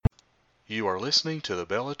You are listening to the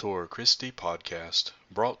Bellator Christi podcast,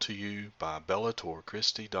 brought to you by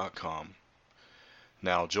BellatorChristi.com.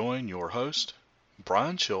 Now join your host,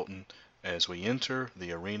 Brian Chilton, as we enter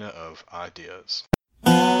the arena of ideas.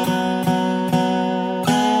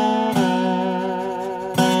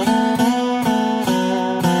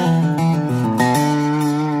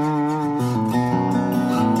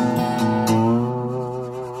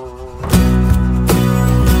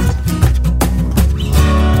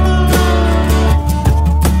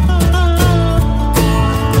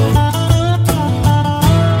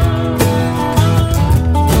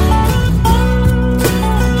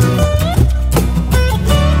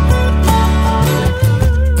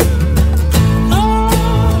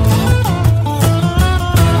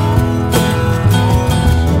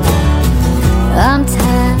 I'm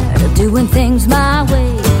tired of doing things my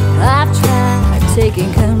way. I've tried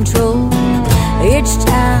taking control. Each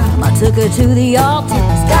time I took her to the altar,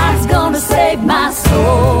 God's gonna save my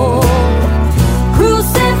soul.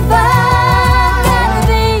 Crucified, gotta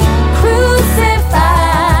be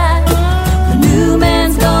crucified. The new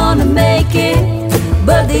man's gonna make it,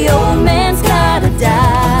 but the old man's gotta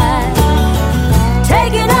die.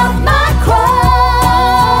 Taking up my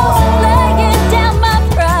cross, laying down my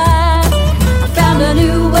pride. I found a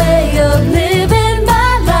new way of living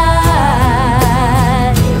my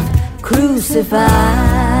life. Crucified,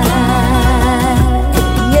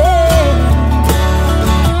 yeah.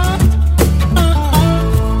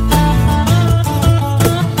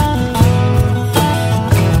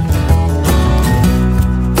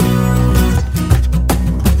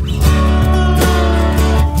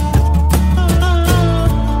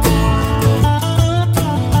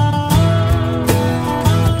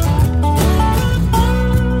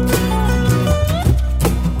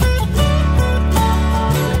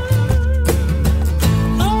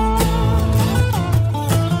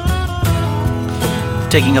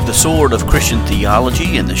 Taking up the sword of Christian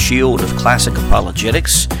theology and the shield of classic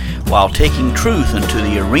apologetics, while taking truth into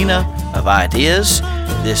the arena of ideas.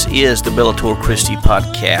 This is the Bellator Christi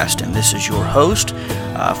podcast, and this is your host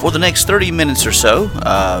for the next 30 minutes or so,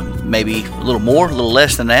 maybe a little more, a little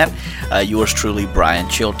less than that, yours truly, Brian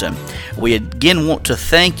Chilton. We again want to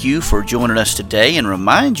thank you for joining us today and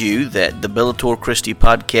remind you that the Bellator Christi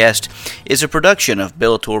podcast is a production of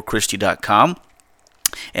BellatorChristi.com.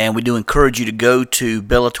 And we do encourage you to go to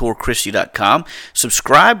BellatorChristi.com,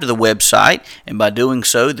 subscribe to the website, and by doing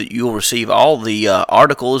so, that you will receive all the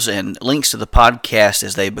articles and links to the podcast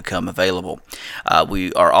as they become available.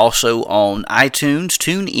 We are also on iTunes,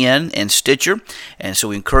 TuneIn, and Stitcher, and so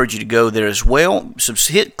we encourage you to go there as well.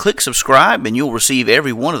 Click subscribe, and you'll receive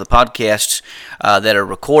every one of the podcasts that are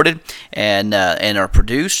recorded and are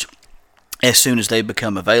produced as soon as they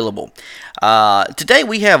become available. Today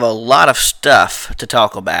we have a lot of stuff to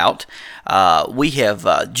talk about. We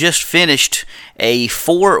have just finished a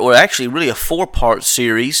four-part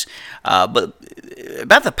series, but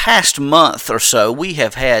about the past month or so, we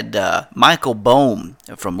have had Michael Bohm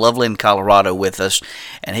from Loveland, Colorado with us,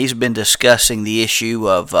 and he's been discussing the issue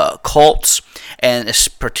of cults, and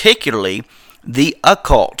particularly the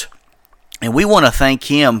occult. And we want to thank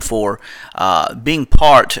him for being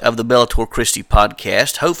part of the Bellator Christi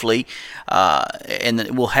podcast. Hopefully,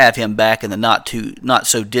 and we'll have him back in the not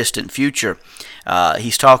so distant future.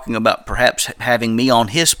 He's talking about perhaps having me on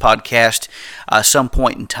his podcast some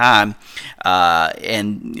point in time,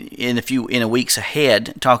 and in a weeks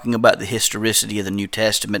ahead, talking about the historicity of the New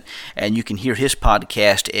Testament. And you can hear his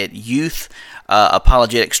podcast at Youth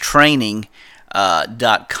Apologetics Training.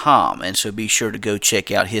 .com, and so be sure to go check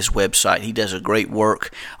out his website. He does a great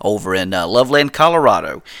work over in Loveland,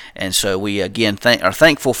 Colorado, and so we again are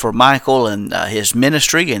thankful for Michael and his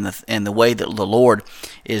ministry and the way that the Lord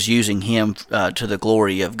is using him to the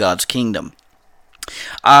glory of God's kingdom.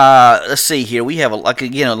 Let's see here. We have a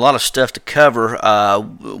lot of stuff to cover.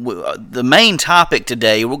 The main topic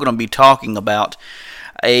today, we're going to be talking about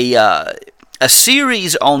a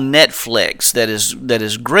series on Netflix that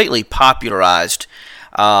is greatly popularized.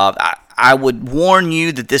 I would warn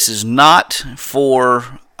you that this is not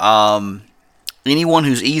for anyone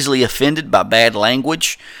who's easily offended by bad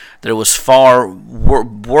language. There was far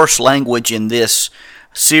worse language in this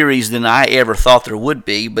series than I ever thought there would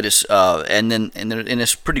be, but it's and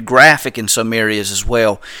it's pretty graphic in some areas as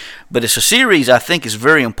well. But it's a series I think is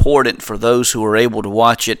very important for those who are able to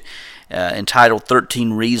watch it. Entitled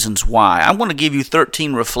 13 Reasons Why. I want to give you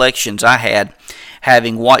 13 reflections I had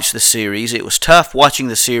having watched the series. It was tough watching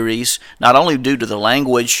the series, not only due to the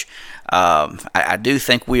language. I do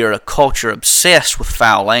think we are a culture obsessed with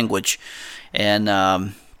foul language, and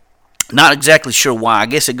Not exactly sure why. I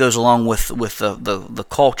guess it goes along with the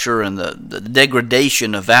culture and the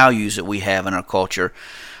degradation of values that we have in our culture.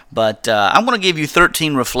 But I'm going to give you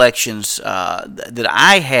 13 reflections that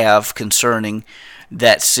I have concerning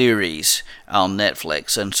that series on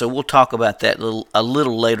Netflix. And so we'll talk about that a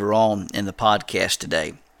little later on in the podcast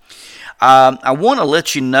today. I want to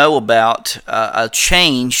let you know about a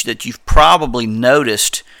change that you've probably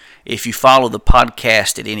noticed if you follow the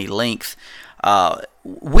podcast at any length.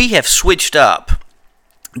 We have switched up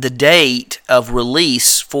the date of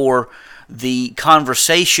release for the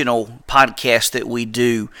conversational podcast that we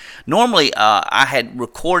do. Normally, I had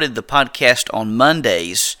recorded the podcast on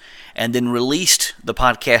Mondays and then released the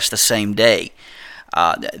podcast the same day.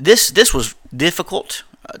 This was difficult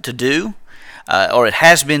to do, or it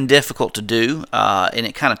has been difficult to do, and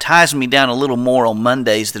it kind of ties me down a little more on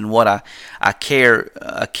Mondays than what I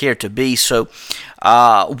care to be. So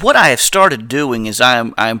what I have started doing is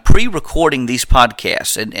I'm pre-recording these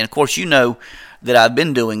podcasts, and of course you know that I've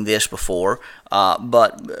been doing this before,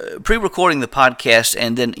 but pre-recording the podcast,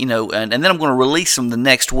 and then and then I'm going to release them the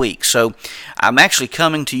next week. So I'm actually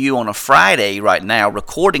coming to you on a Friday right now,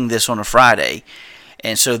 recording this on a Friday,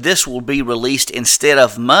 and so this will be released instead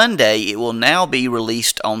of Monday. It will now be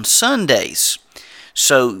released on Sundays.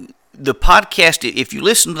 So the podcast, if you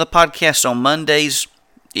listen to the podcast on Mondays,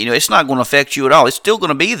 it's not going to affect you at all. It's still going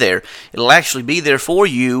to be there. It'll actually be there for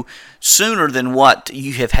you sooner than what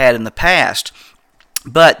you have had in the past.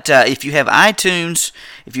 But if you have iTunes,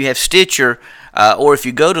 if you have Stitcher, or if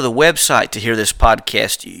you go to the website to hear this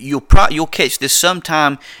podcast, you'll catch this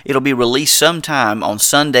sometime. It'll be released sometime on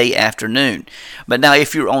Sunday afternoon. But now,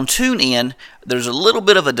 if you're on TuneIn, there's a little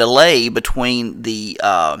bit of a delay between the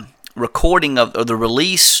recording or the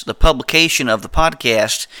release, the publication of the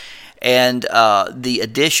podcast, and the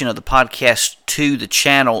addition of the podcast to the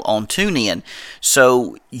channel on TuneIn.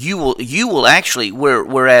 So you will actually,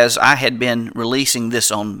 whereas I had been releasing this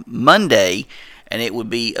on Monday, and it would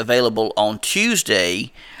be available on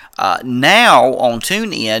Tuesday, now on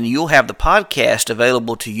TuneIn you'll have the podcast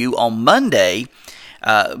available to you on Monday,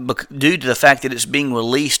 due to the fact that it's being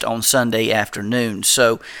released on Sunday afternoon.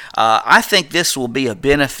 So I think this will be a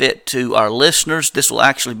benefit to our listeners. This will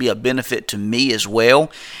actually be a benefit to me as well.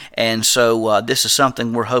 And so this is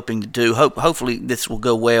something we're hoping to do. Hopefully this will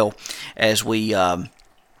go well as we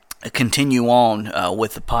continue on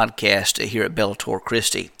with the podcast here at Bellator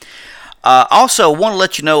Christi. Also, I want to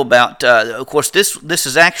let you know about, of course, this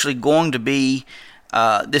is actually going to be,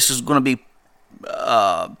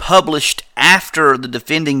 published after the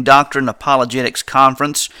Defending Doctrine Apologetics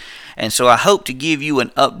Conference, and so I hope to give you an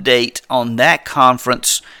update on that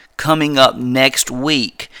conference coming up next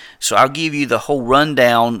week. So I'll give you the whole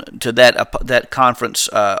rundown to that conference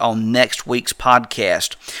on next week's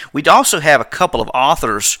podcast. We'd also have a couple of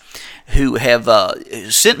authors who have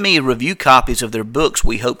sent me review copies of their books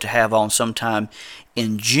we hope to have on sometime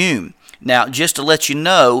in June. Now, just to let you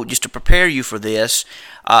know, just to prepare you for this,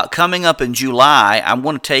 coming up in July, I'm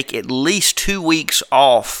going to take at least 2 weeks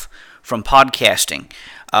off from podcasting.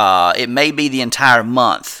 It may be the entire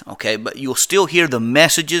month, okay, but you'll still hear the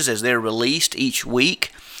messages as they're released each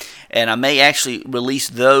week, and I may actually release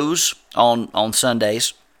those on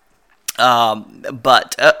Sundays.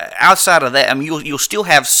 But outside of that, I mean, you'll still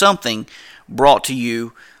have something brought to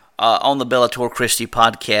you on the Bellator Christi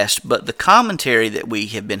podcast, but the commentary that we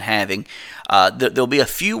have been having, there'll be a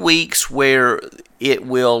few weeks where it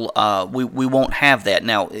will we won't have that.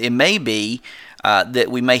 Now, it may be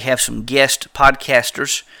that we may have some guest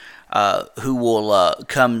podcasters who will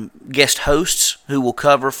come, guest hosts who will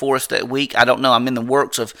cover for us that week. I don't know. I'm in the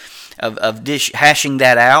works of hashing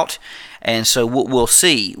that out. And so we'll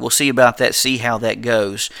see. We'll see about that, see how that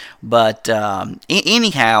goes. But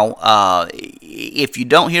anyhow, if you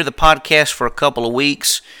don't hear the podcast for a couple of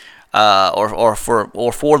weeks, or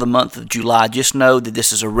for the month of July, just know that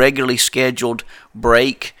this is a regularly scheduled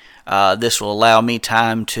break. This will allow me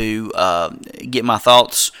time to get my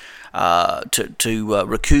thoughts, to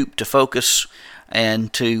recoup, to focus,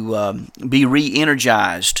 and to be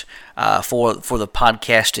re-energized for the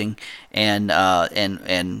podcasting and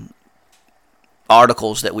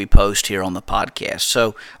articles that we post here on the podcast.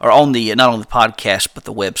 So, or on the not on the podcast, but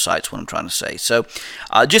the website's what I'm trying to say. So,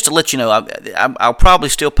 just to let you know, I'll probably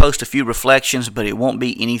still post a few reflections, but it won't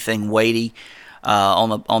be anything weighty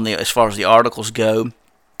on the as far as the articles go.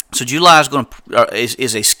 So, July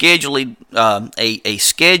is a scheduled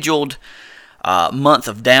month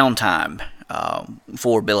of downtime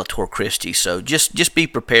for Bellator Christi. So, just be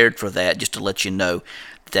prepared for that. Just to let you know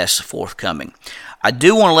that's forthcoming. I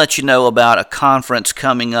do want to let you know about a conference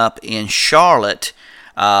coming up in Charlotte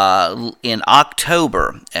in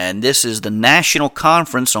October, and this is the National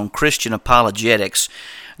Conference on Christian Apologetics.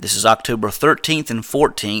 This is October 13th and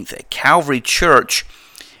 14th at Calvary Church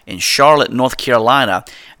in Charlotte, North Carolina.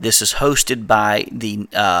 This is hosted by the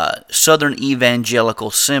Southern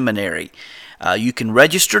Evangelical Seminary. You can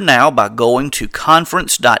register now by going to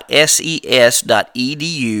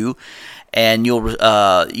conference.ses.edu, and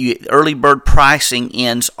early bird pricing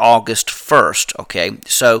ends August 1st. Okay,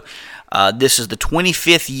 so this is the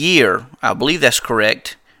 25th year, I believe that's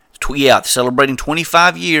correct. Celebrating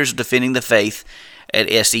 25 years of defending the faith at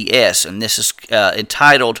SES, and this is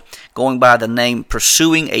entitled, going by the name,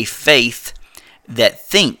 Pursuing a Faith That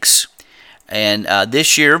Thinks. And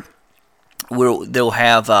this year, they'll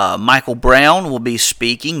have Michael Brown will be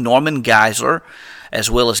speaking, Norman Geisler, as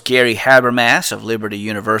well as Gary Habermas of Liberty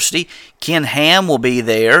University. Ken Ham will be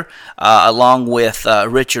there, along with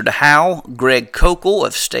Richard Howe, Greg Kokel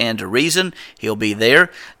of Stand to Reason. He'll be there.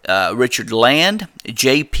 Richard Land,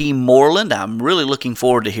 J.P. Moreland. I'm really looking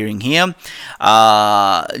forward to hearing him.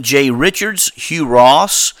 Jay Richards, Hugh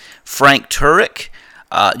Ross, Frank Turek,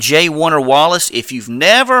 J. Warner Wallace. If you've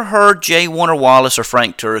never heard J. Warner Wallace or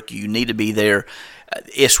Frank Turek, you need to be there.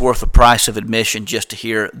 It's worth the price of admission just to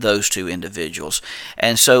hear those two individuals.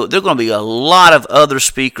 And so there are going to be a lot of other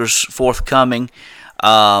speakers forthcoming.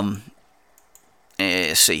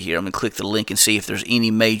 Let's see here. I'm going to click the link and see if there's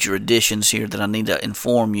any major additions here that I need to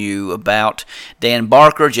inform you about. Dan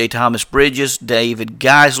Barker, J. Thomas Bridges, David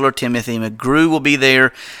Geisler, Timothy McGrew will be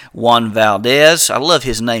there. Juan Valdez. I love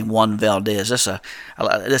his name, Juan Valdez.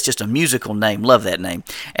 That's just a musical name. Love that name.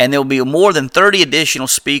 And there will be more than 30 additional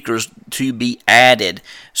speakers to be added.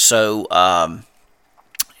 So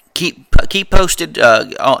keep posted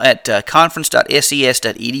at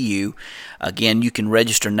conference.ses.edu. Again, you can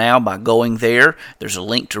register now by going there. There's a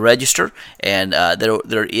link to register, and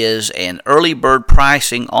there is an early bird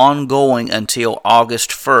pricing ongoing until August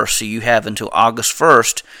 1st. So you have until August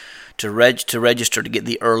 1st to register to get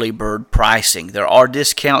the early bird pricing. There are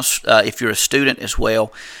discounts if you're a student as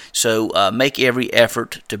well. So make every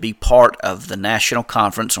effort to be part of the National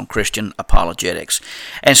Conference on Christian Apologetics.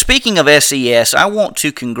 And speaking of SES, I want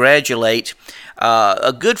to congratulate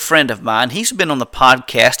a good friend of mine. He's been on the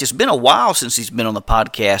podcast. It's been a while since he's been on the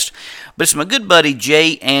podcast, but it's my good buddy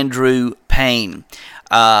J. Andrew Payne.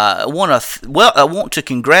 I want to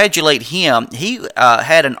congratulate him. He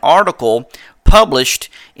had an article published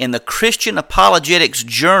in the Christian Apologetics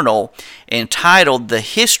Journal entitled "The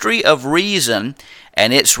History of Reason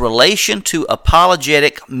and Its Relation to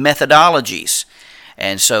Apologetic Methodologies."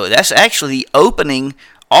 And so that's actually the opening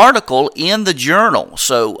article in the journal.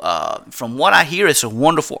 So from what I hear, it's a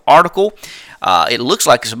wonderful article. It looks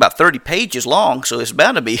like it's about 30 pages long, so it's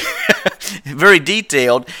bound to be very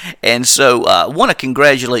detailed. And so I want to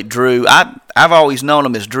congratulate Drew. I've always known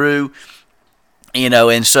him as Drew,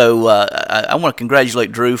 and so I want to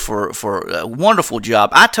congratulate Drew for a wonderful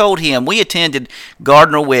job. I told him we attended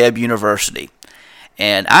Gardner-Webb University,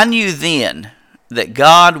 and I knew then that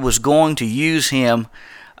God was going to use him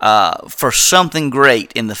for something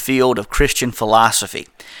great in the field of Christian philosophy,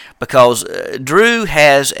 because Drew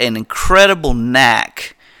has an incredible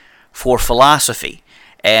knack for philosophy,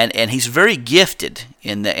 and he's very gifted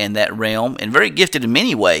in that realm, and very gifted in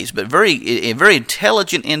many ways, but a very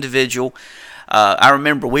intelligent individual. I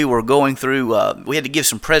remember we were going through, we had to give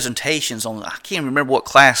some presentations on, I can't remember what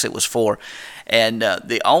class it was for, and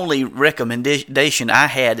the only recommendation I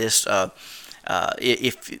had is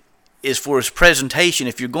for his presentation,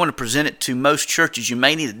 if you're going to present it to most churches, you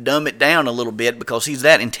may need to dumb it down a little bit, because he's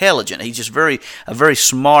that intelligent. He's just a very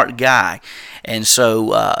smart guy. And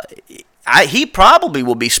so he probably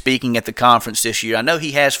will be speaking at the conference this year. I know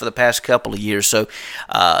he has for the past couple of years. So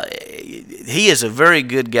he is a very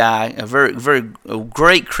good guy, a very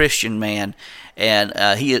great Christian man.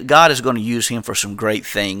 And God is going to use him for some great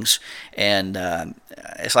things. And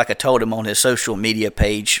it's like I told him on his social media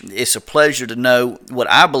page, it's a pleasure to know what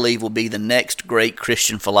I believe will be the next great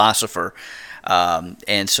Christian philosopher. And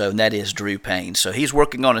that is Drew Payne. So he's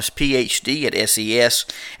working on his PhD at SES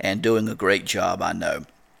and doing a great job, I know.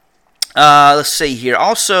 Let's see here.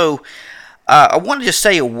 Also, I want to just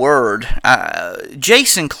say a word.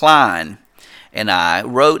 Jason Klein and I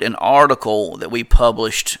wrote an article that we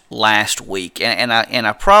published last week, and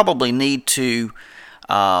I probably need to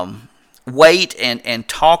wait and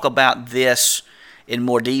talk about this in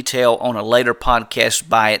more detail on a later podcast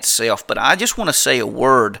by itself. But I just want to say a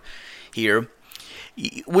word here.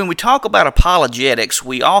 When we talk about apologetics,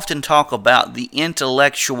 we often talk about the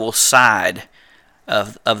intellectual side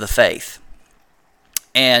of the faith,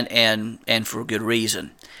 and for good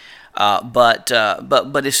reason. But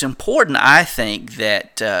it's important, I think,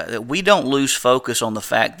 that we don't lose focus on the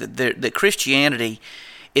fact that Christianity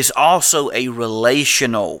is also a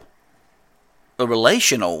relational,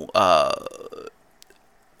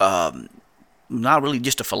 not really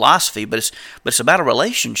just a philosophy, but it's about a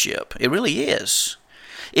relationship. It really is.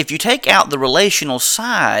 If you take out the relational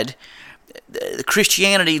side,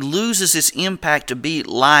 Christianity loses its impact to be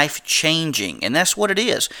life-changing, and that's what it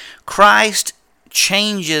is. Christ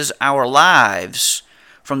changes our lives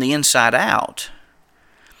from the inside out.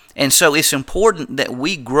 And so it's important that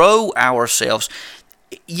we grow ourselves.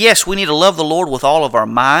 Yes, we need to love the Lord with all of our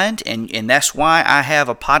mind, and that's why I have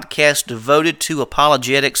a podcast devoted to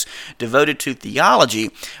apologetics, devoted to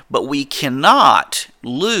theology, but we cannot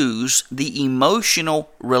lose the emotional,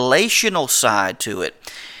 relational side to it.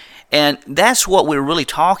 And that's what we're really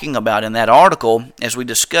talking about in that article as we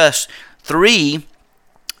discuss 3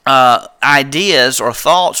 ideas or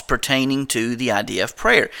thoughts pertaining to the idea of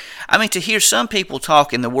prayer. I mean, to hear some people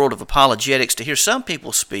talk in the world of apologetics, to hear some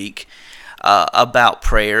people speak about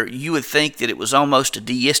prayer, you would think that it was almost a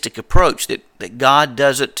deistic approach, that God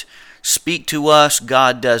doesn't speak to us,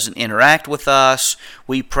 God doesn't interact with us,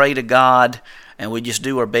 we pray to God, and we just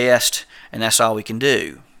do our best, and that's all we can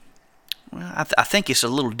do. Well, I think it's a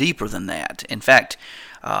little deeper than that. In fact,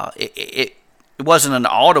 it wasn't an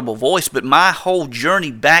audible voice, but my whole journey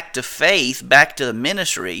back to faith, back to the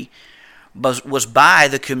ministry, was by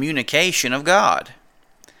the communication of God.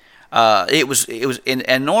 It was,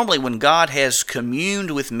 and normally when God has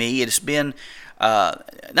communed with me, it's been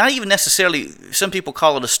not even necessarily. Some people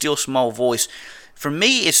call it a still small voice. For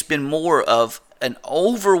me, it's been more of an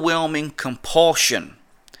overwhelming compulsion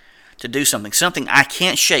to do something I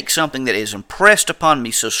can't shake, something that is impressed upon me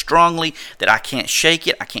so strongly that I can't shake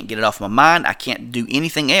it, I can't get it off my mind, I can't do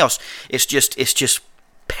anything else. It's just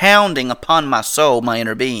pounding upon my soul, my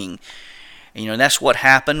inner being. And that's what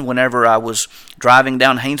happened whenever I was driving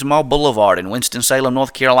down Haynes Mall Boulevard in Winston-Salem,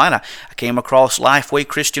 North Carolina. I came across Lifeway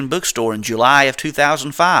Christian Bookstore in July of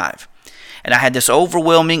 2005. And I had this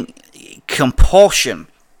overwhelming compulsion,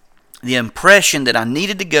 the impression that I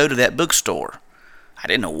needed to go to that bookstore. I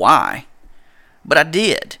didn't know why, but I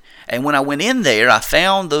did. And when I went in there, I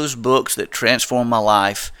found those books that transformed my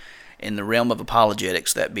life in the realm of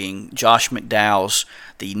apologetics, that being Josh McDowell's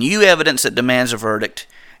The New Evidence That Demands a Verdict,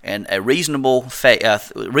 and a reasonable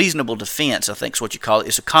defense, I think is what you call it.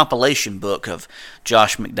 It's a compilation book of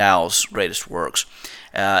Josh McDowell's greatest works,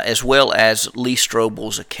 as well as Lee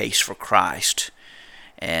Strobel's A Case for Christ.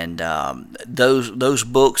 And those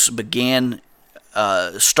books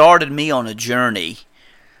started me on a journey.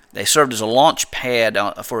 They served as a launch pad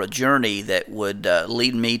for a journey that would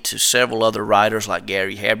lead me to several other writers like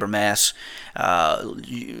Gary Habermas,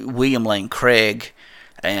 William Lane Craig,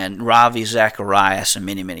 and Ravi Zacharias, and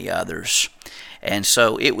many, many others. And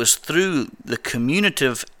so it was through the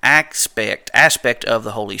communicative aspect of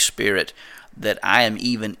the Holy Spirit that I am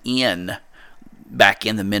even back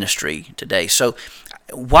in the ministry today. So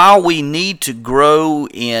while we need to grow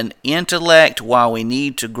in intellect, while we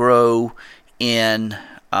need to grow in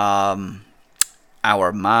our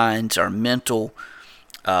minds, our mental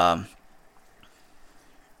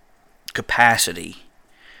capacity,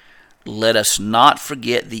 let us not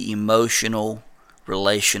forget the emotional,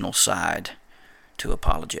 relational side to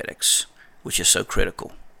apologetics, which is so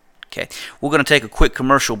critical. Okay, we're going to take a quick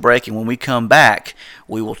commercial break, and when we come back,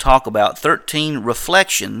 we will talk about 13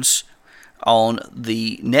 reflections on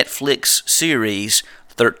the Netflix series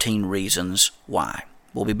 13 Reasons Why.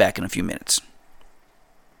 We'll be back in a few minutes.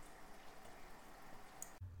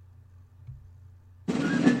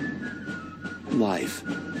 Life,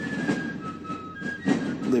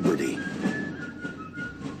 liberty,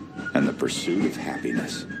 and the pursuit of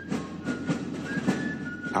happiness.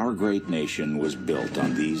 Our great nation was built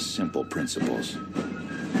on these simple principles.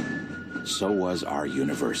 So was our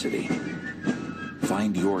university.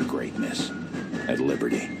 Find your greatness at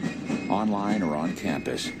Liberty. Online or on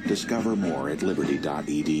campus, discover more at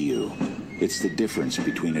liberty.edu. It's the difference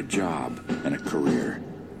between a job and a career.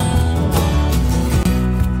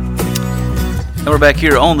 And we're back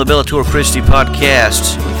here on the Bellator Christi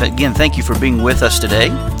podcast. Again, thank you for being with us today.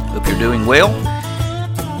 Hope you're doing well.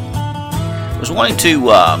 I was wanting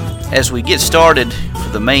to, as we get started for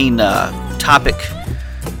the main topic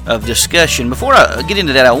of discussion, before I get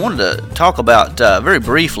into that, I wanted to talk about, very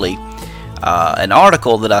briefly, an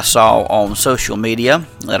article that I saw on social media,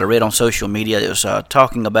 that I read on social media. It was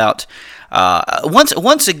talking about,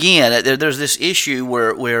 once again, there's this issue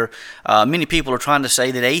where many people are trying to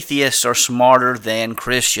say that atheists are smarter than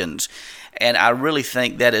Christians. and I really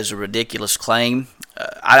think that is a ridiculous claim.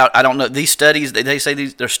 I don't know. These studies, they say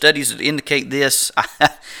there are studies that indicate this.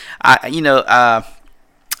 I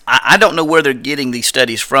don't know where they're getting these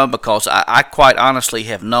studies from, because I quite honestly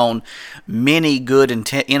have known many good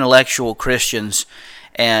intellectual Christians,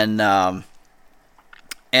 and I've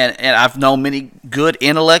known many good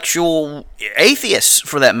intellectual atheists,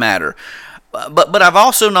 for that matter. But I've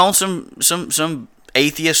also known some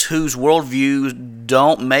atheists whose worldviews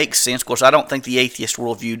don't make sense. Of course, I don't think the atheist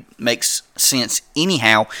worldview makes sense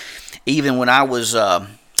anyhow. Even when I was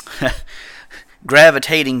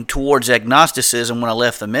gravitating towards agnosticism when I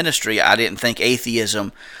left the ministry, I didn't think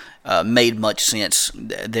atheism made much sense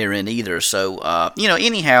therein either. So,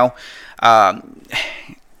 anyhow,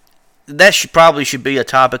 that probably should be a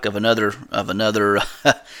topic of another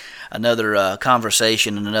another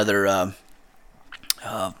conversation and another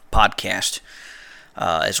podcast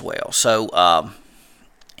as well. So,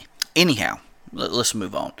 anyhow, let's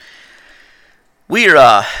move on. We're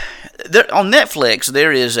on Netflix.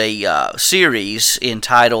 There is a series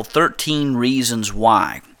entitled 13 Reasons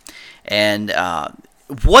Why, and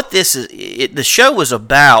what this is, the show is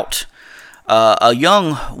about a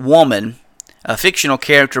young woman, a fictional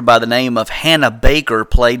character by the name of Hannah Baker,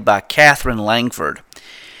 played by Katherine Langford,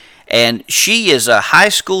 and she is a high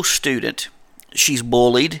school student. She's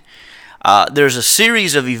bullied. There's a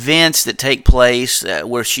series of events that take place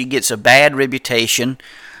where she gets a bad reputation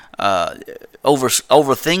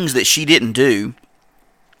over things that she didn't do.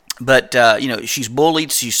 But she's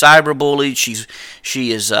bullied. She's cyberbullied.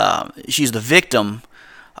 She is the victim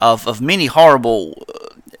of many horrible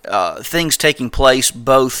things taking place,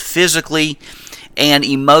 both physically and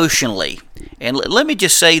emotionally. And let me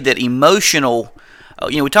just say that emotional.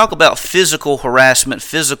 We talk about physical harassment,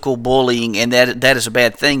 physical bullying, and that is a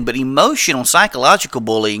bad thing. But emotional, psychological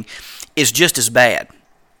bullying is just as bad.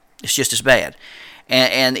 It's just as bad,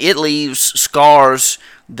 and it leaves scars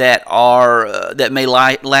that may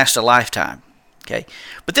last a lifetime. Okay,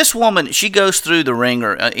 but this woman, she goes through the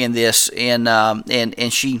ringer in this, and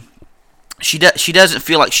she doesn't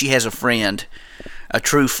feel like she has a friend, a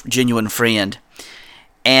true, genuine friend,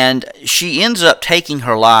 and she ends up taking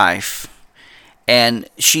her life. And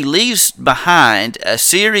she leaves behind a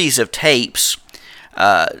series of tapes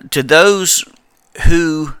to those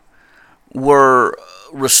who were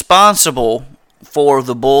responsible for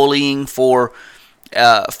the bullying, for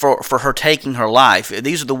her taking her life.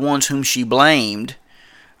 These are the ones whom she blamed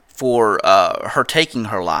for her taking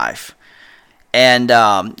her life. And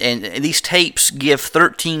these tapes give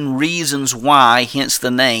 13 reasons why, hence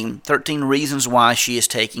the name, 13 reasons why she is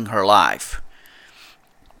taking her life.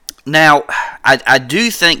 Now, I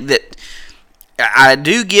do think that I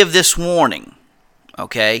do give this warning,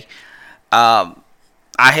 okay? I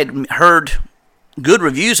had heard good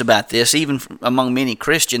reviews about this, even among many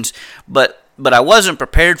Christians, but I wasn't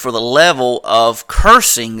prepared for the level of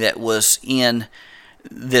cursing that was in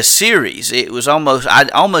this series. I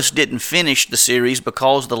almost didn't finish the series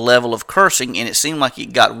because of the level of cursing, and it seemed like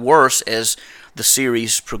it got worse as the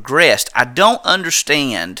series progressed. I don't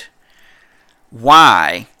understand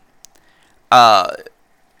why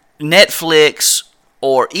Netflix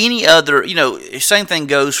or any other, same thing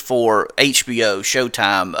goes for HBO,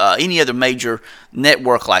 Showtime, any other major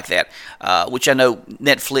network like that, which I know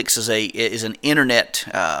Netflix is an internet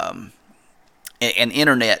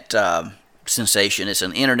sensation. It's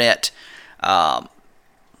an internet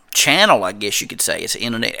channel, I guess you could say. It's an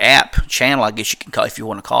internet app channel, I guess you can call, if you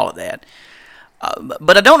want to call it that.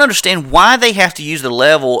 But I don't understand why they have to use the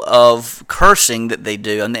level of cursing that they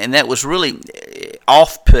do, and that was really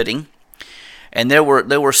off-putting. And there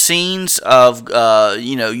were scenes of,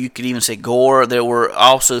 you could even say gore. There were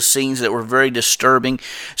also scenes that were very disturbing.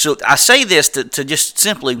 So I say this to just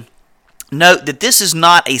simply note that this is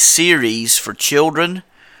not a series for children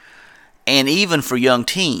and even for young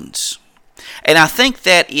teens. And I think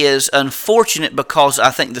that is unfortunate, because I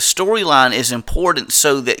think the storyline is important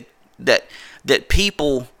so that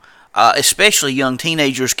people, especially young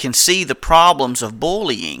teenagers, can see the problems of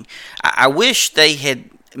bullying. I wish they had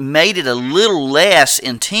made it a little less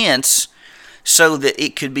intense so that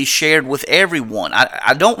it could be shared with everyone.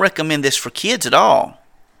 I don't recommend this for kids at all,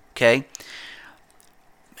 okay?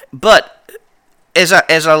 But as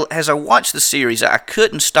I watched the series, I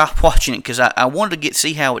couldn't stop watching it because I wanted to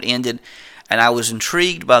see how it ended, and I was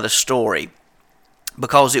intrigued by the story,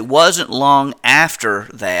 because it wasn't long after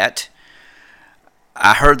that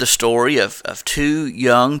I heard the story of two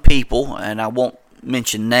young people, and I won't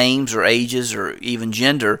mention names or ages or even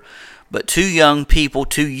gender, but two young people,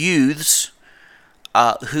 two youths,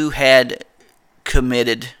 who had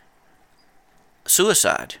committed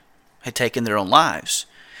suicide. had taken their own lives.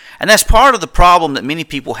 And that's part of the problem that many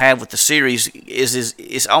people have with the series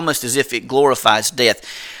is almost as if it glorifies death.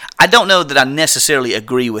 I don't know that I necessarily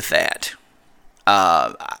agree with that.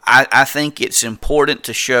 I think it's important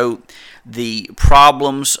to show the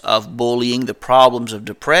problems of bullying, the problems of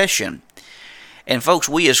depression. And folks,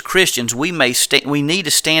 we as Christians, we need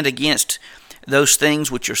to stand against those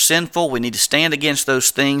things which are sinful. We need to stand against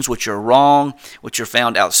those things which are wrong, which are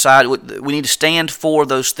found outside. We need to stand for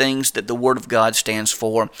those things that the Word of God stands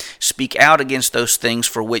for, speak out against those things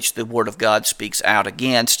for which the Word of God speaks out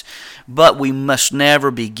against, but we must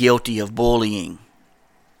never be guilty of bullying.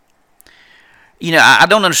 You know, I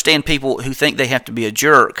don't understand people who think they have to be a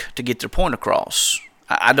jerk to get their point across.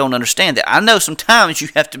 I don't understand that. I know sometimes you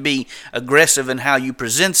have to be aggressive in how you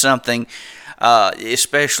present something,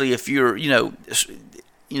 especially if you're,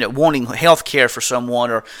 wanting health care for someone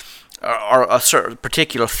or a certain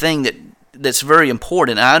particular thing that's very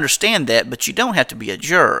important. I understand that, but you don't have to be a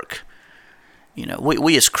jerk. You know,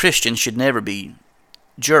 we as Christians should never be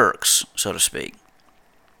jerks, so to speak.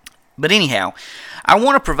 But anyhow, I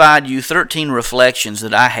want to provide you 13 reflections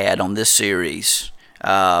that I had on this series,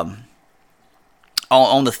 on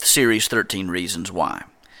the series 13 Reasons Why.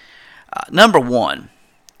 Number one,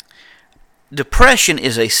 depression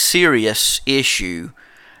is a serious issue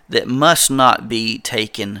that must not be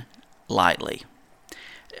taken lightly.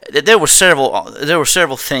 There were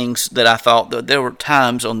several things that I thought, there were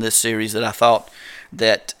times on this series that I thought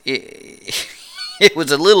that it was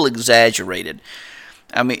a little exaggerated.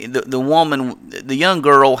 I mean, the young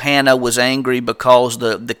girl, Hannah, was angry because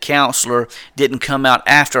the counselor didn't come out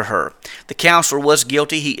after her. The counselor was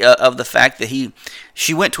guilty of the fact that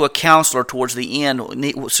she went to a counselor towards the end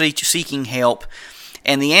seeking help,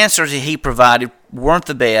 and the answers that he provided weren't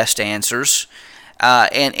the best answers,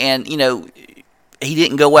 and he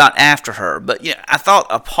didn't go out after her. But I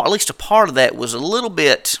thought at least a part of that was a little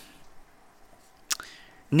bit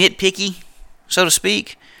nitpicky, so to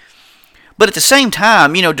speak. But at the same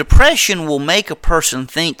time, depression will make a person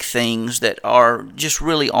think things that are just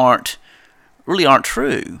really aren't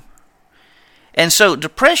true. And so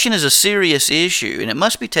depression is a serious issue, and it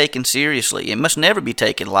must be taken seriously. It must never be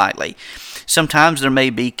taken lightly. Sometimes there may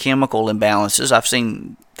be chemical imbalances. I've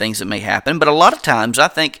seen things that may happen, but a lot of times I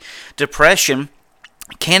think depression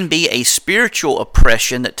can be a spiritual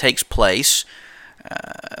oppression that takes place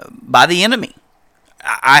by the enemy.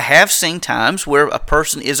 I have seen times where a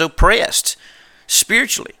person is oppressed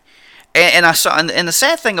spiritually, and I saw. And the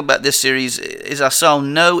sad thing about this series is I saw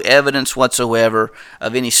no evidence whatsoever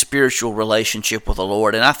of any spiritual relationship with the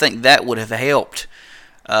Lord, and I think that would have helped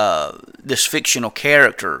this fictional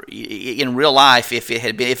character in real life if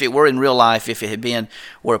it were in real life, if it had been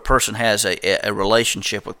where a person has a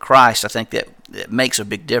relationship with Christ. I think that makes a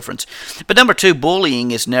big difference. But number two, bullying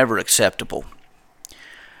is never acceptable.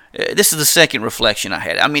 This is the second reflection I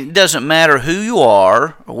had. I mean, it doesn't matter who you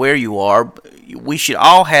are or where you are. We should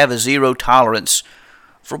all have a zero tolerance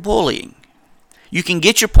for bullying. You can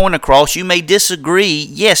get your point across. You may disagree.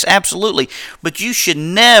 Yes, absolutely. But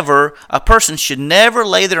a person should never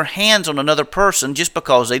lay their hands on another person just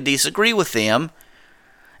because they disagree with them.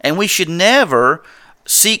 And we should never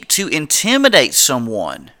seek to intimidate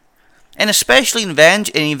someone. And especially in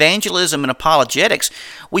evangelism and apologetics,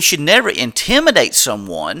 we should never intimidate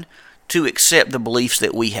someone to accept the beliefs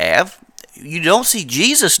that we have. You don't see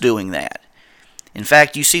Jesus doing that. In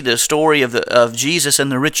fact, you see the story of Jesus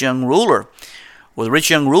and the rich young ruler, where the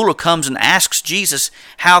rich young ruler comes and asks Jesus,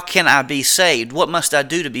 "How can I be saved? What must I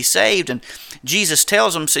do to be saved?" And Jesus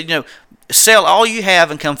tells him, "Sell all you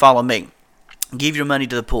have and come follow me. Give your money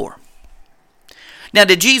to the poor." Now,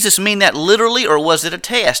 did Jesus mean that literally, or was it a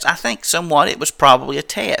test? I think somewhat it was probably a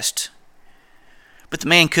test. But the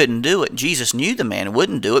man couldn't do it. Jesus knew the man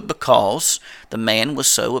wouldn't do it because the man was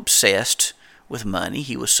so obsessed with money.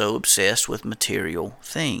 He was so obsessed with material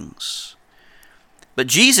things. But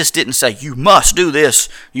Jesus didn't say, "You must do this,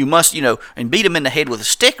 you must, and beat him in the head with a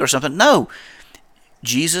stick or something." No.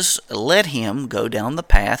 Jesus let him go down the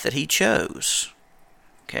path that he chose.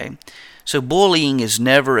 Okay? So bullying is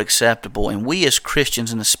never acceptable, and we as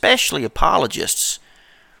Christians, and especially apologists,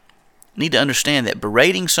 need to understand that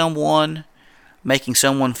berating someone, making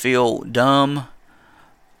someone feel dumb,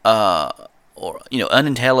 or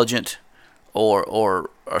unintelligent, or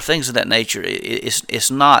things of that nature,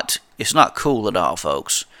 it's not cool at all,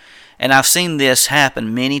 folks. And I've seen this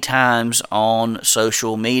happen many times on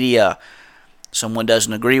social media. Someone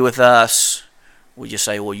doesn't agree with us. We just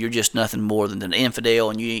say, "Well, you're just nothing more than an infidel,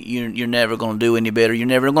 and you're never going to do any better. You're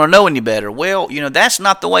never going to know any better." Well, that's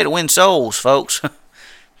not the way to win souls, folks.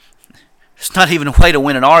 It's not even a way to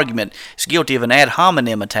win an argument. It's guilty of an ad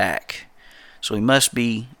hominem attack. So we must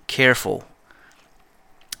be careful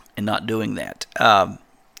in not doing that.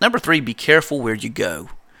 Number 3, be careful where you go.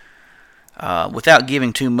 Without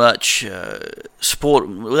giving too much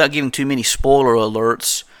without giving too many spoiler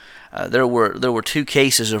alerts, there were 2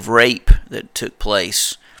 cases of rape that took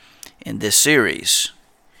place in this series.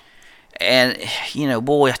 And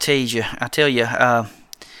boy, I tell you,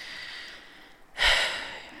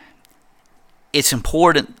 it's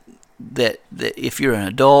important that if you're an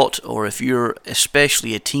adult or if you're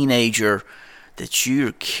especially a teenager, that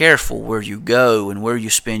you're careful where you go and where you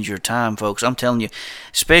spend your time, folks. I'm telling you,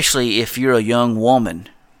 especially if you're a young woman,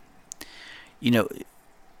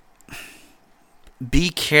 be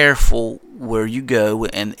careful where you go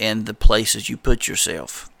and the places you put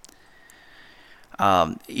yourself.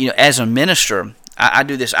 As a minister, I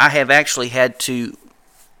do this. I have actually had to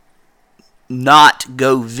not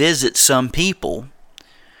go visit some people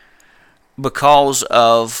because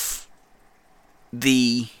of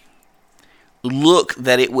the look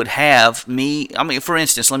that it would have me. I mean, for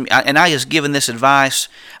instance, I was given this advice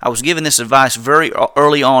very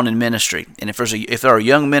early on in ministry. And if there are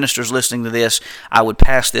young ministers listening to this, I would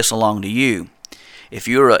pass this along to you. If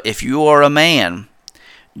you are a man,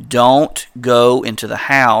 don't go into the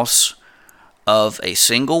house of a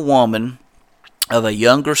single woman, of a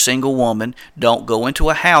younger single woman. Don't go into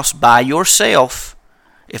a house by yourself.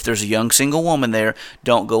 If there's a young single woman there,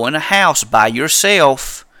 don't go in a house by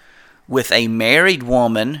yourself with a married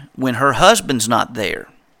woman when her husband's not there.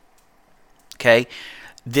 Okay?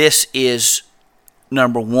 This is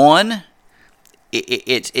number 1.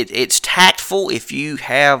 It's tactful if you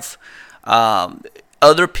have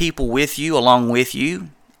other people with you, along with you.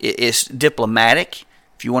 It's diplomatic,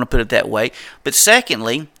 if you want to put it that way. But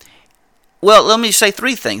secondly, well, let me say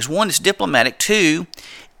 3 things. 1, it's diplomatic. 2,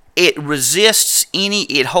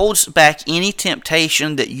 it holds back any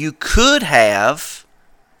temptation that you could have.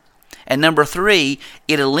 And number 3,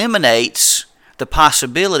 it eliminates the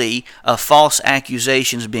possibility of false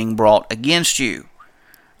accusations being brought against you.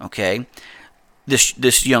 Okay?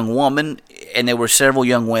 This young woman, and there were several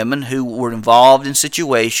young women who were involved in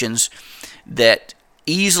situations that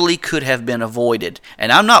easily could have been avoided.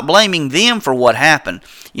 And I'm not blaming them for what happened.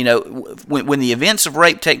 When the events of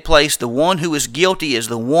rape take place, the one who is guilty is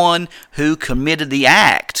the one who committed the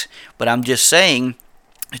act. But I'm just saying,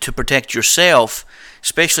 to protect yourself,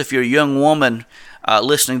 especially if you're a young woman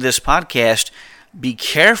listening to this podcast, be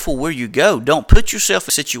careful where you go. Don't put yourself in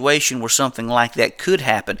a situation where something like that could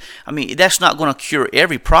happen. I mean, that's not going to cure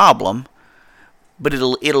every problem, but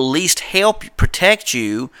it'll at least help protect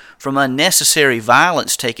you from unnecessary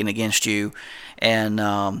violence taken against you. And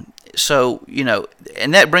and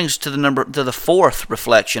that brings to the 4th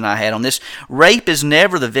reflection I had on this. Rape is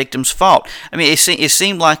never the victim's fault. I mean, it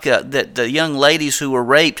seemed like that the young ladies who were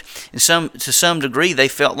raped, to some degree, they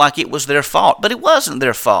felt like it was their fault, but it wasn't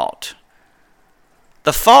their fault.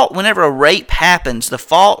 The fault, whenever a rape happens, the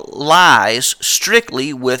fault lies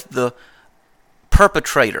strictly with the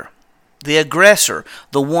perpetrator, the aggressor,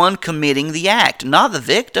 the one committing the act, not the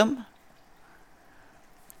victim.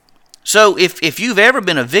 So if you've ever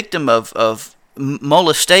been a victim of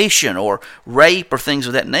molestation or rape or things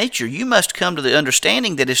of that nature, you must come to the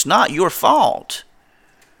understanding that it's not your fault.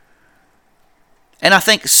 And I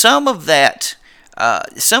think some of the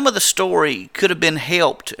story could have been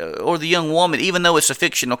helped, or the young woman, even though it's a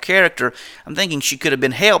fictional character, I'm thinking she could have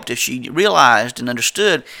been helped if she realized and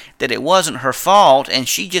understood that it wasn't her fault and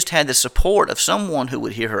she just had the support of someone who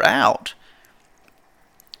would hear her out.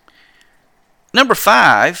 Number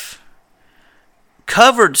 5,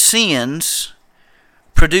 covered sins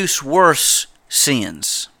produce worse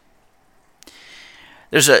sins.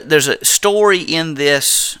 There's a story in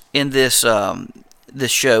this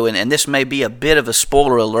show, and this may be a bit of a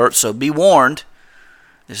spoiler alert, so be warned.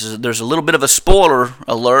 There's a little bit of a spoiler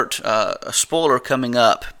alert, a spoiler coming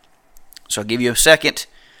up. So I'll give you a second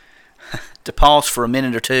to pause for a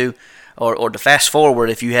minute or two, or to fast forward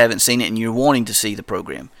if you haven't seen it and you're wanting to see the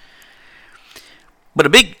program. But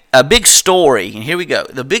a big story, and here we go.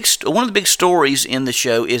 One of the big stories in the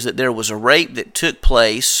show is that there was a rape that took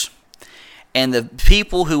place, and the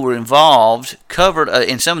people who were involved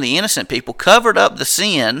and some of the innocent people covered up the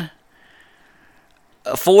sin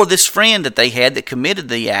for this friend that they had that committed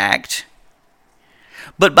the act.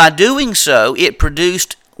 But by doing so, it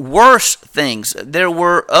produced worse things. There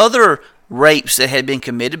were other rapes that had been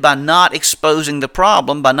committed by not exposing the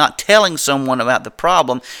problem, by not telling someone about the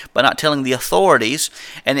problem, by not telling the authorities,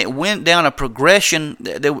 and it went down a progression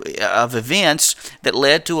of events that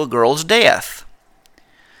led to a girl's death.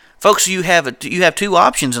 Folks, you have 2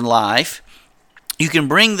 options in life. You can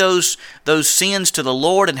bring those sins to the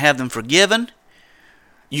Lord and have them forgiven.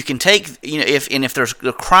 You can take, if there's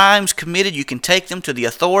crimes committed, you can take them to the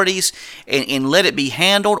authorities and let it be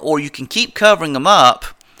handled, or you can keep covering them up,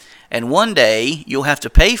 and one day you'll have to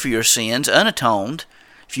pay for your sins unatoned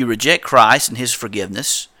if you reject Christ and His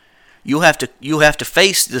forgiveness. You'll have to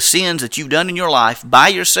face the sins that you've done in your life by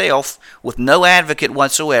yourself with no advocate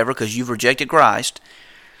whatsoever because you've rejected Christ.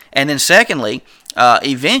 And then secondly,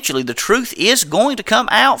 eventually the truth is going to come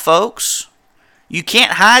out, folks. You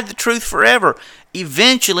can't hide the truth forever.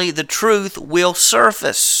 Eventually the truth will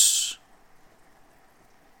surface.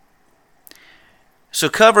 So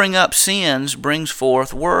covering up sins brings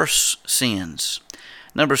forth worse sins.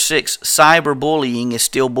 Number 6, cyberbullying is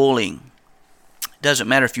still bullying. It doesn't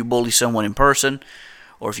matter if you bully someone in person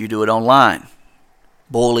or if you do it online.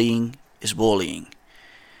 Bullying is bullying.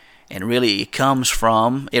 And really it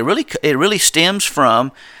really stems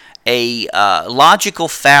from a logical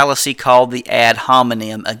fallacy called the ad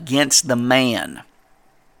hominem, against the man.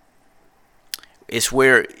 It's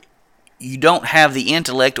where you don't have the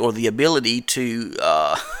intellect or the ability to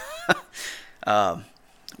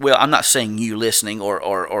well, I'm not saying you listening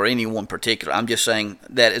or anyone particular. I'm just saying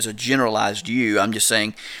that as a generalized you. I'm just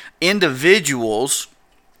saying individuals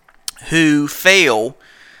who fail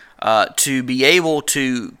to be able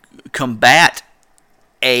to combat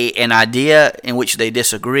an idea in which they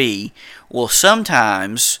disagree will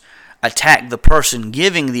sometimes attack the person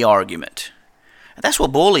giving the argument. And that's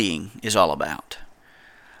what bullying is all about.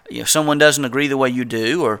 If someone doesn't agree the way you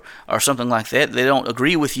do or something like that, they don't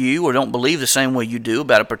agree with you or don't believe the same way you do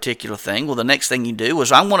about a particular thing, well, the next thing you do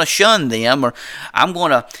is I'm going to shun them, or I'm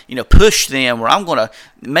going to push them, or I'm going to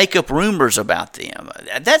make up rumors about them.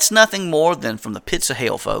 That's nothing more than from the pits of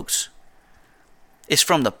hell, folks. It's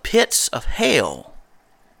from the pits of hell.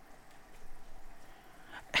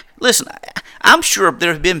 Listen, I'm sure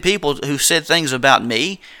there have been people who said things about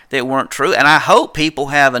me that weren't true, and I hope people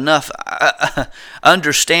have enough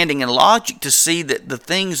understanding and logic to see that the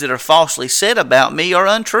things that are falsely said about me are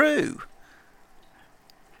untrue.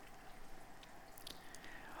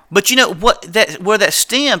 But you know where that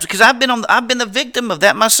stems, because I've been the victim of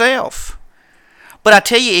that myself. But I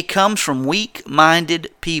tell you, it comes from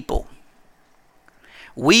weak-minded people.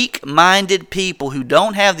 Weak-minded people who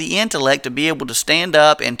don't have the intellect to be able to stand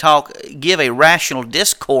up and give a rational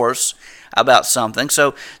discourse about something.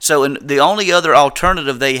 So the only other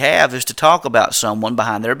alternative they have is to talk about someone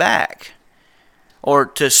behind their back, or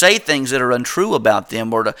to say things that are untrue about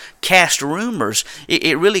them, or to cast rumors.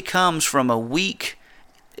 It really comes from weak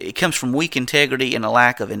integrity and a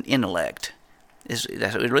lack of an intellect. That's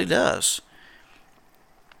what it really does.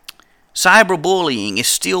 Cyberbullying is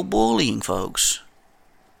still bullying, folks.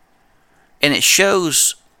 And it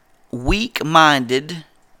shows a weak-minded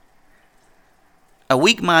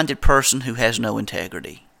person who has no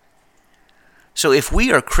integrity. So if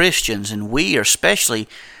we are Christians, and we are especially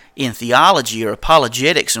in theology or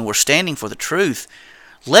apologetics, and we're standing for the truth,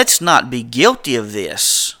 let's not be guilty of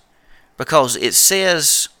this, because it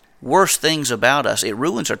says worse things about us. It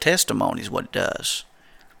ruins our testimony is what it does.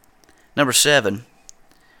 Number 7,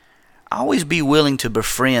 always be willing to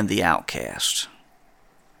befriend the outcast.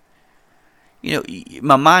 You know,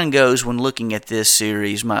 my mind goes, when looking at this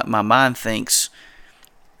series, my mind thinks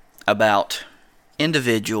about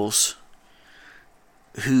individuals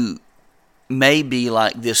who may be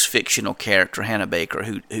like this fictional character, Hannah Baker,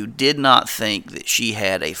 who did not think that she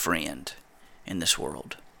had a friend in this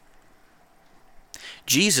world.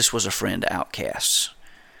 Jesus was a friend to outcasts.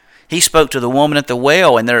 He spoke to the woman at the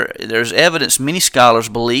well, and there's evidence, many scholars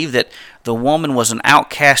believe, that the woman was an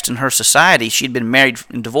outcast in her society. She'd been married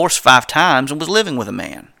and divorced 5 times and was living with a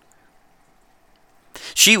man.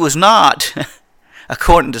 She was not,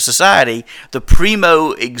 according to society, the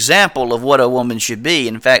primo example of what a woman should be.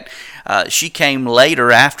 In fact, she came later,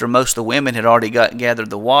 after most of the women had already gathered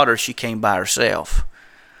the water. She came by herself,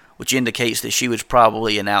 which indicates that she was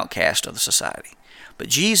probably an outcast of the society. But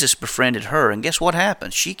Jesus befriended her, and guess what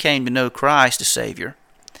happened? She came to know Christ as Savior.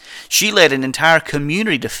 She led an entire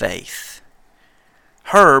community to faith.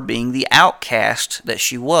 Her, being the outcast that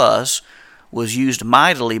she was used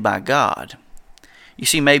mightily by God. You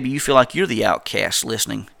see, maybe you feel like you're the outcast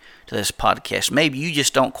listening to this podcast. Maybe you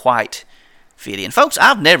just don't quite fit in. Folks,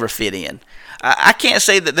 I've never fit in. I can't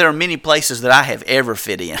say that there are many places that I have ever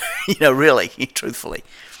fit in, really, truthfully.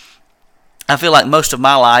 I feel like most of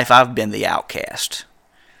my life I've been the outcast.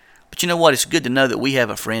 But you know what? It's good to know that we have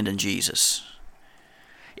a friend in Jesus.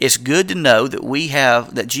 It's good to know that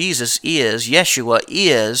that Jesus is, Yeshua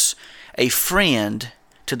is, a friend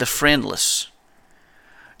to the friendless.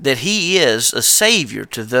 That He is a Savior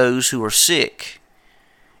to those who are sick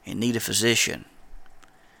and need a physician.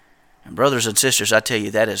 And brothers and sisters, I tell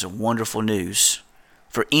you, that is a wonderful news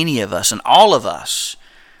for any of us and all of us.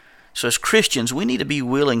 So as Christians, we need to be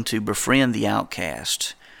willing to befriend the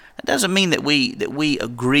outcast. That doesn't mean that we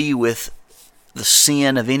agree with the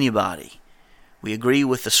sin of anybody. We agree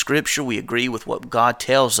with the Scripture, we agree with what God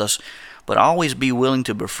tells us, but always be willing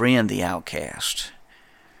to befriend the outcast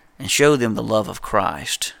and show them the love of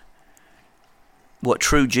Christ. What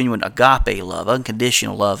true, genuine agape love,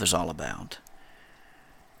 unconditional love is all about.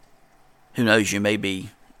 Who knows, you may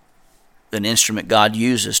be an instrument God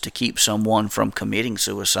uses to keep someone from committing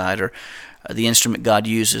suicide, or the instrument God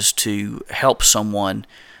uses to help someone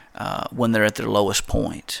when they're at their lowest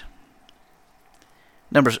point.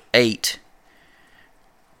 Number 8,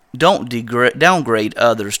 don't downgrade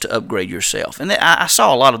others to upgrade yourself. And I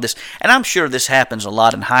saw a lot of this, and I'm sure this happens a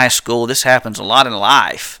lot in high school. This happens a lot in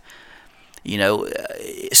life. You know,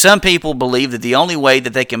 some people believe that the only way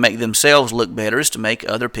that they can make themselves look better is to make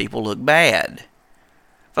other people look bad.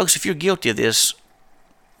 Folks, if you're guilty of this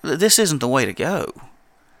isn't the way to go.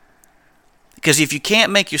 Because if you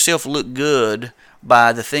can't make yourself look good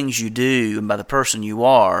by the things you do and by the person you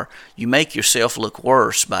are, you make yourself look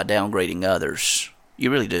worse by downgrading others. You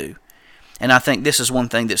really do. And I think this is one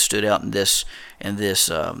thing that stood out in this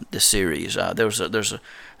series. There was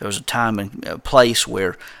a time and a place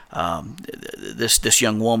where this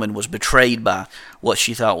young woman was betrayed by what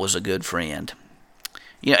she thought was a good friend.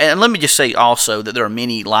 You know, and let me just say also that there are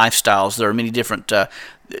many lifestyles, there are many different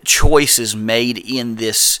choices made in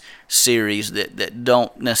this series that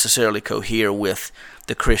don't necessarily cohere with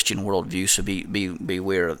the Christian worldview. So be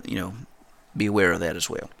aware of, be aware of that as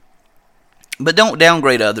well. But don't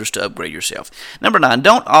downgrade others to upgrade yourself. Number 9,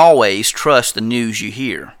 don't always trust the news you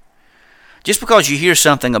hear. Just because you hear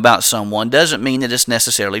something about someone doesn't mean that it's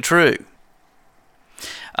necessarily true.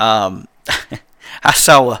 I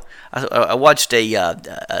watched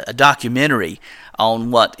a documentary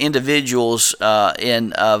on what individuals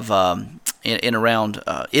in around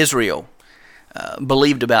Israel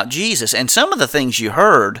believed about Jesus, and some of the things you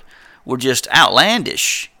heard were just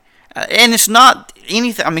outlandish. And it's not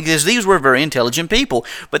anything, because these were very intelligent people,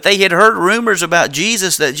 but they had heard rumors about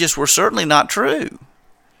Jesus that just were certainly not true.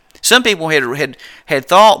 Some people had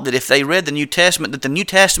thought that if they read the New Testament, that the New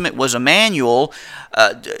Testament was a manual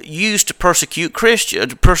used to persecute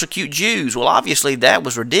Jews. Well, obviously that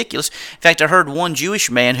was ridiculous. In fact, I heard one Jewish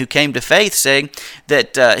man who came to faith saying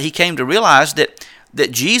that he came to realize that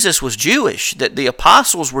Jesus was Jewish, that the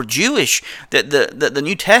apostles were Jewish, that the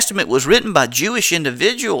New Testament was written by Jewish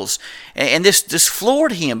individuals, and this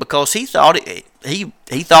floored him because he thought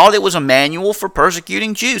it was a manual for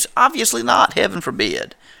persecuting Jews. Obviously not. Heaven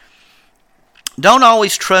forbid. Don't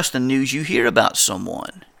always trust the news you hear about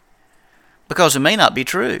someone, because it may not be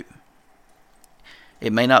true.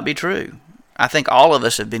 It may not be true. I think all of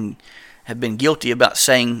us have been guilty about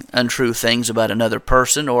saying untrue things about another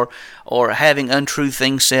person, or having untrue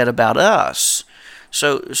things said about us.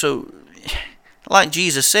 So like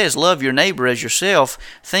Jesus says, love your neighbor as yourself.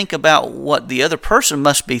 Think about what the other person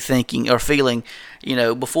must be thinking or feeling,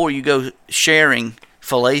 before you go sharing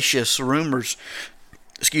fallacious rumors,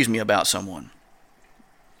 about someone.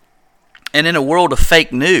 And in a world of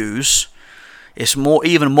fake news, it's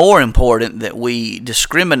even more important that we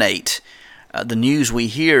discriminate the news we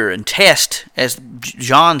hear and test, as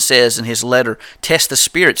John says in his letter, test the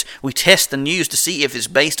spirits. We test the news to see if it's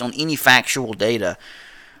based on any factual data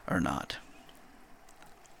or not.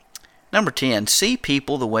 Number 10, see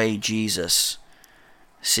people the way Jesus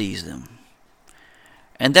sees them.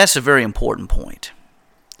 And that's a very important point.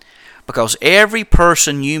 Because every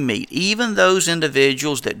person you meet, even those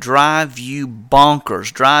individuals that drive you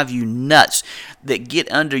bonkers, drive you nuts, that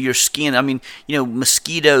get under your skin.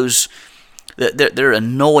 Mosquitoes, they're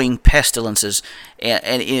annoying pestilences,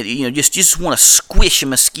 and just want to squish a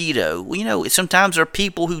mosquito. Well, sometimes there are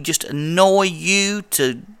people who just annoy you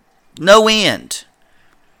to no end.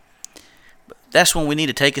 That's when we need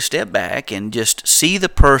to take a step back and just see the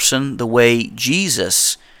person the way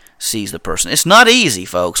Jesus sees the person. It's not easy,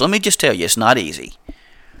 folks. Let me just tell you, it's not easy.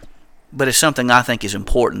 But it's something I think is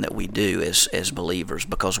important that we do as believers,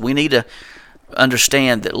 because we need to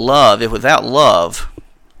understand that love, if without love,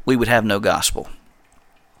 we would have no gospel.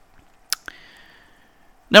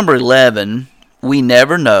 Number 11, we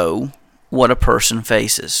never know what a person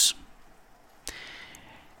faces.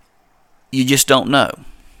 You just don't know.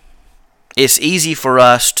 It's easy for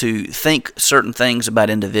us to think certain things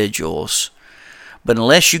about individuals, but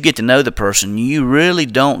unless you get to know the person, you really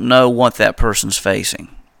don't know what that person's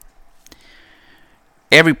facing.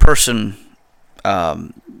 Every person,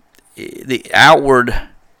 the outward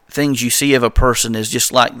things you see of a person is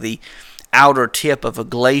just like the outer tip of a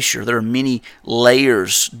glacier. There are many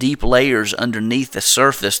layers, deep layers underneath the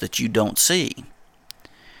surface that you don't see.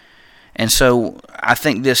 And so I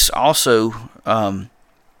think this also,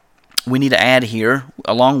 we need to add here,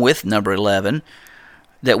 along with number 11,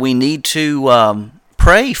 that we need to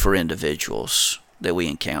pray for individuals that we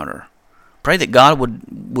encounter. Pray that God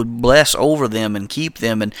would bless over them and keep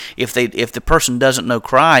them, and if the person doesn't know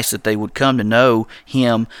Christ, that they would come to know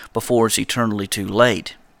Him before it's eternally too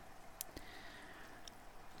late.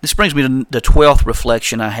 This brings me to the 12th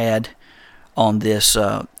reflection I had on this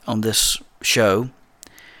show,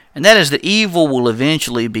 and that is that evil will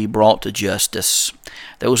eventually be brought to justice.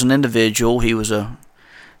 There was an individual. He was a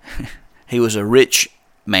rich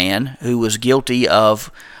man who was guilty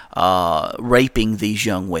of raping these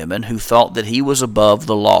young women, who thought that he was above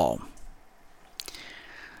the law.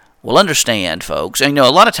 Well, understand, folks, and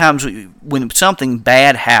a lot of times when something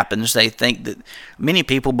bad happens, they think that many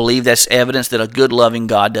people believe that's evidence that a good, loving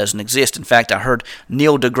God doesn't exist. In fact, I heard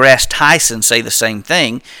Neil deGrasse Tyson say the same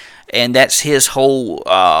thing, and that's his whole.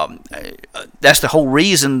 That's the whole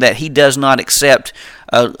reason that he does not accept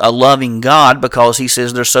a loving God, because he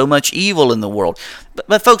says there's so much evil in the world.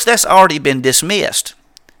 But folks, that's already been dismissed.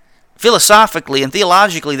 Philosophically and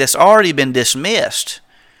theologically, that's already been dismissed.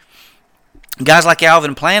 Guys like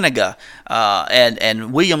Alvin Plantinga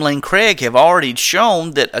and William Lane Craig have already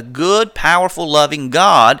shown that a good, powerful, loving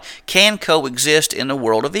God can coexist in a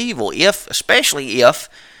world of evil, especially if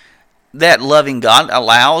that loving God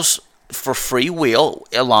allows for free will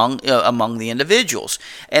among the individuals.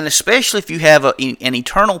 And especially if you have an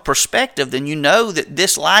eternal perspective, then you know that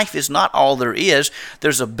this life is not all there is.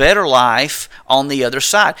 There's a better life on the other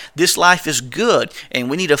side. This life is good, and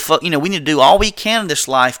we need to do all we can in this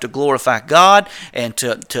life to glorify God and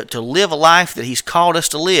to live a life that He's called us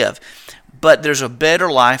to live. But there's a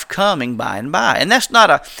better life coming by and by. And that's not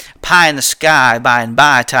a pie in the sky, by and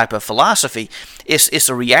by type of philosophy. It's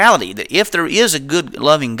a reality that if there is a good,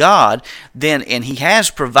 loving God, then, and He has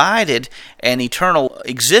provided an eternal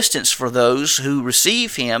existence for those who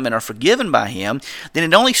receive Him and are forgiven by Him, then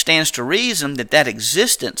it only stands to reason that that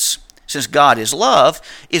existence, since God is love,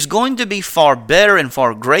 is going to be far better and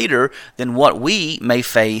far greater than what we may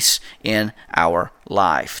face in our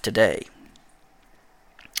life today.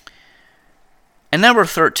 And number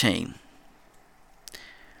 13,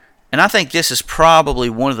 and I think this is probably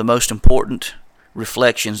one of the most important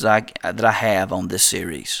reflections that I have on this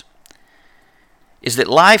series, is that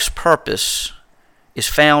life's purpose is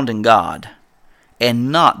found in God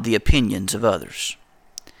and not the opinions of others.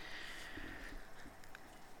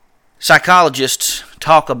 Psychologists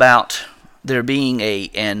talk about there being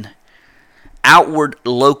an outward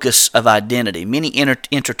locus of identity. Many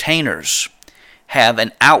entertainers have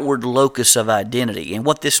an outward locus of identity. And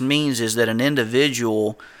what this means is that an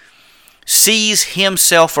individual sees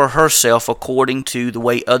himself or herself according to the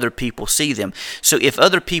way other people see them. So if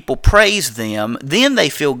other people praise them, then they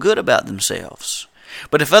feel good about themselves.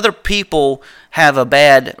 But if other people have a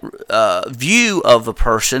bad view of a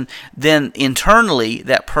person, then internally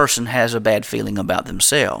that person has a bad feeling about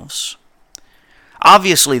themselves.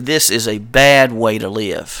 Obviously, this is a bad way to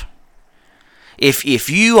live. If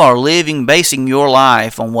you are basing your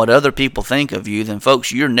life on what other people think of you, then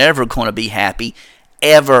folks, you're never going to be happy,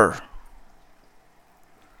 ever.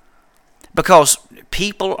 Because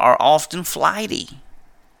people are often flighty.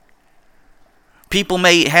 People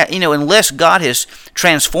may have, unless God has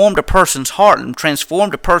transformed a person's heart and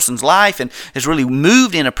transformed a person's life and has really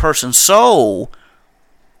moved in a person's soul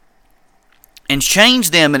and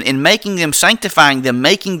changed them and making them, sanctifying them,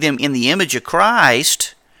 making them in the image of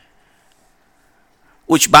Christ,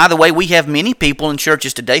 which, by the way, we have many people in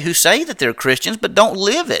churches today who say that they're Christians but don't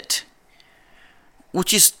live it.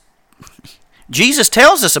 Which is, Jesus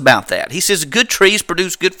tells us about that. He says good trees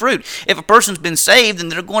produce good fruit. If a person's been saved, then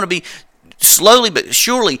they're going to be slowly but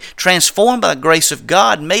surely transformed by the grace of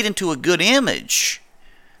God, made into a good image.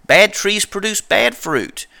 Bad trees produce bad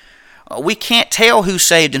fruit. We can't tell who's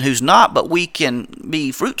saved and who's not, but we can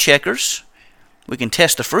be fruit checkers. We can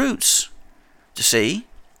test the fruits to see.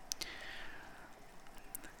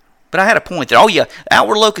 But I had a point there.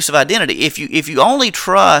 Outward locus of identity. If you only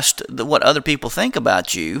trust what other people think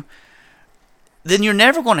about you, then you're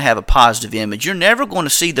never going to have a positive image. You're never going to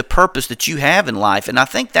see the purpose that you have in life. And I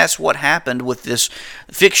think that's what happened with this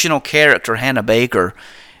fictional character, Hannah Baker,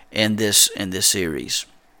 in this series.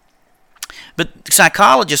 But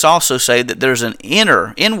psychologists also say that there's an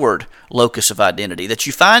inward locus of identity, that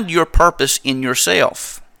you find your purpose in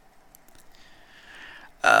yourself.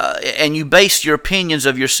 and you base your opinions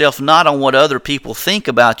of yourself not on what other people think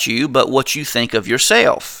about you, but what you think of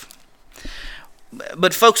yourself.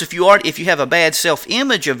 But folks, if you have a bad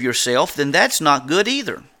self-image of yourself, then that's not good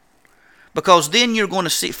either. Because then you're going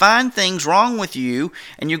to find things wrong with you,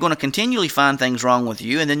 and you're going to continually find things wrong with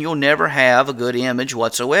you, and then you'll never have a good image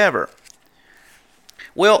whatsoever.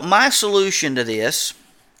 Well, my solution to this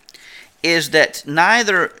is that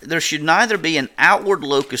there should neither be an outward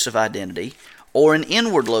locus of identity or an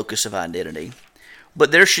inward locus of identity,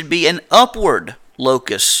 but there should be an upward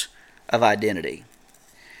locus of identity.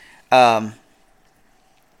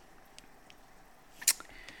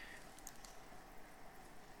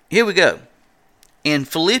 Here we go. In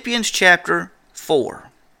Philippians chapter 4,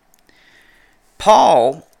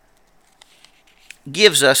 Paul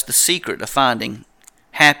gives us the secret of finding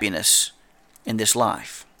happiness in this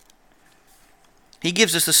life. He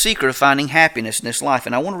gives us the secret of finding happiness in this life.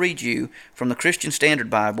 And I want to read you from the Christian Standard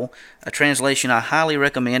Bible, a translation I highly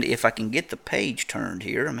recommend if I can get the page turned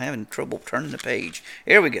here. I'm having trouble turning the page.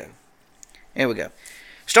 Here we go. Here we go.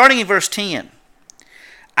 Starting in verse 10.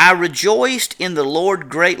 I rejoiced in the Lord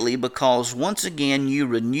greatly because once again you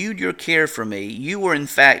renewed your care for me. You were in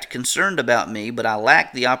fact concerned about me, but I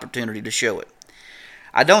lacked the opportunity to show it.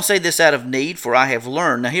 I don't say this out of need, for I have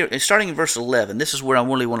learned. Now here, starting in verse 11, this is where I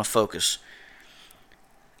really want to focus.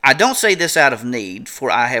 I don't say this out of need, for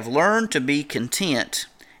I have learned to be content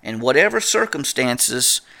in whatever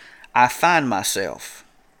circumstances I find myself.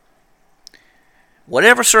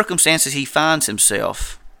 Whatever circumstances he finds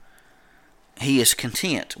himself, he is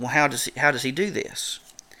content. Well, how does he do this?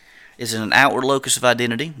 Is it an outward locus of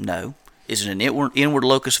identity? No. Is it an inward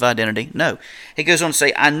locus of identity? No. He goes on to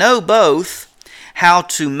say, I know both how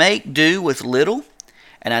to make do with little,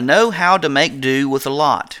 and I know how to make do with a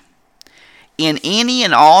lot. In any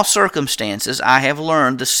and all circumstances, I have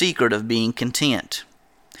learned the secret of being content,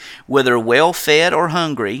 whether well-fed or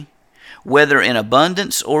hungry, whether in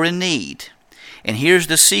abundance or in need. And here's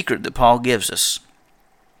the secret that Paul gives us.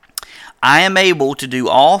 I am able to do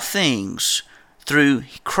all things through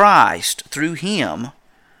Christ, through Him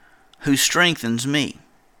who strengthens me.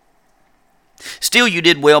 Still, you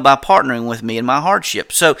did well by partnering with me in my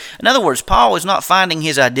hardship. So, in other words, Paul is not finding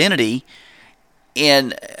his identity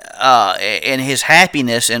in his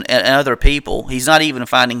happiness in other people. He's not even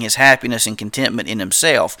finding his happiness and contentment in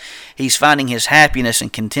himself. He's finding his happiness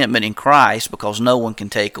and contentment in Christ, because no one can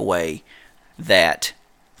take away that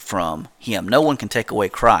from him. No one can take away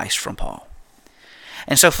Christ from Paul.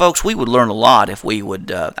 And so, folks, we would learn a lot if we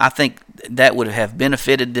would, I think that would have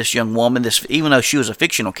benefited this young woman, even though she was a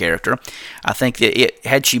fictional character. I think that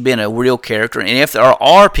had she been a real character, and if there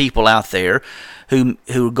are people out there who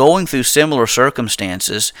are going through similar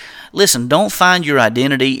circumstances, listen, don't find your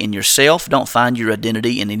identity in yourself. Don't find your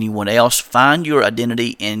identity in anyone else. Find your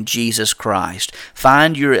identity in Jesus Christ.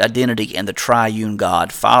 Find your identity in the triune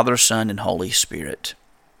God, Father, Son, and Holy Spirit.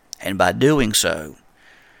 And by doing so,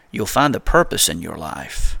 you'll find the purpose in your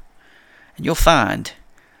life. And you'll find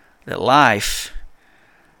that life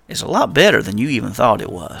is a lot better than you even thought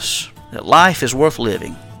it was. That life is worth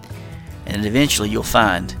living. And eventually you'll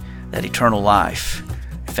find that eternal life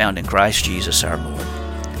found in Christ Jesus our Lord.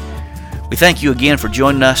 We thank you again for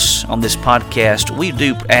joining us on this podcast. We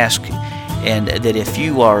do ask, and that if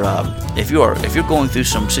you're going through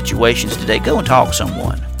some situations today, go and talk to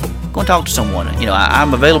someone. Go and talk to someone.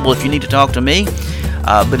 I'm available if you need to talk to me.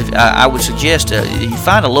 But I would suggest you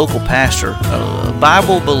find a local pastor, a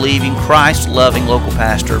Bible-believing, Christ-loving local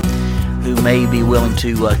pastor who may be willing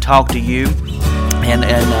to talk to you,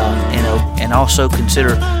 and also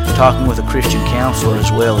consider talking with a Christian counselor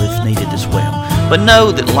as well if needed as well. But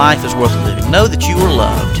know that life is worth living. Know that you are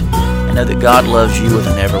loved, and know that God loves you with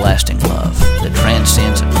an everlasting love that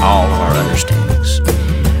transcends all of our understandings.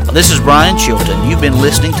 This is Brian Chilton. You've been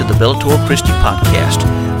listening to the Bellator Christi Podcast,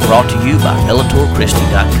 brought to you by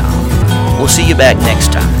BellatorChristi.com. We'll see you back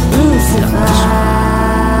next time.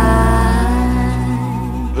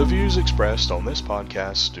 The views expressed on this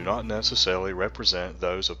podcast do not necessarily represent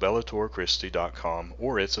those of BellatorChristi.com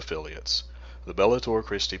or its affiliates. The Bellator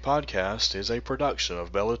Christi Podcast is a production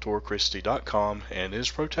of BellatorChristi.com and is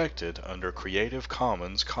protected under Creative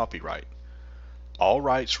Commons copyright. All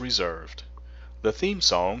rights reserved. The theme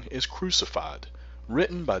song is Crucified,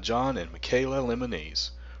 written by John and Michaela Lemonese,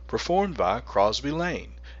 performed by Crosby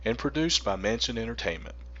Lane, and produced by Mansion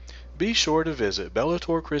Entertainment. Be sure to visit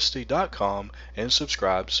BellatorChristi.com and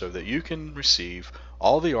subscribe so that you can receive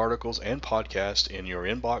all the articles and podcasts in your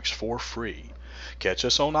inbox for free. Catch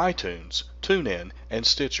us on iTunes, TuneIn, and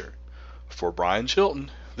Stitcher. For Brian Chilton,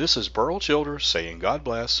 This is Burl Childers saying God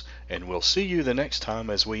bless, and we'll see you the next time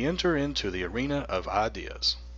as we enter into the arena of ideas.